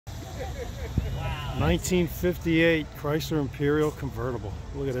Wow. 1958 Chrysler Imperial Convertible.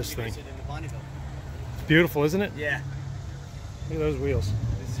 Look at this thing. It's Beautiful, isn't it? Yeah. Look at those wheels.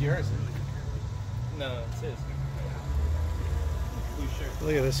 This is yours. No, it's his. Blue shirt.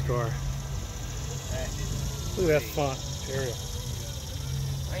 Look at this car. Look at that font. Imperial.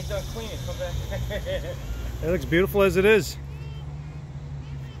 I ain't done cleaning. Come back. It looks beautiful as it is.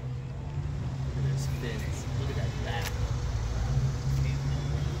 Look at this fins. Look at that back.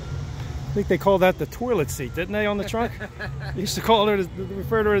 I think they called that the toilet seat, didn't they, on the trunk? They used to call it,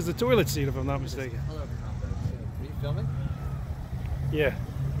 refer to it as the toilet seat, if I'm not mistaken. Hello, are you filming? Yeah.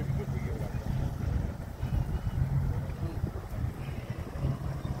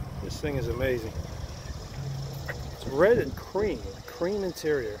 This thing is amazing. It's red and cream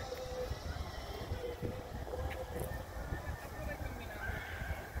interior.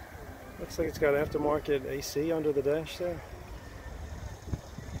 Looks like it's got aftermarket AC under the dash there.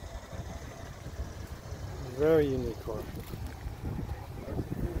 Very unique car.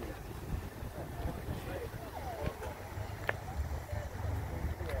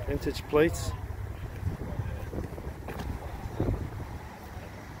 Vintage plates.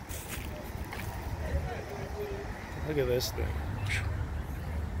 Look at this thing.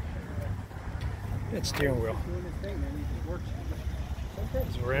 That steering wheel.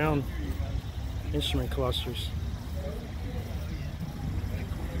 It's round instrument clusters.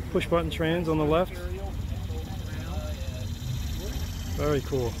 Push button trans on the left. Very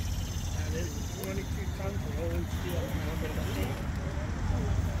cool.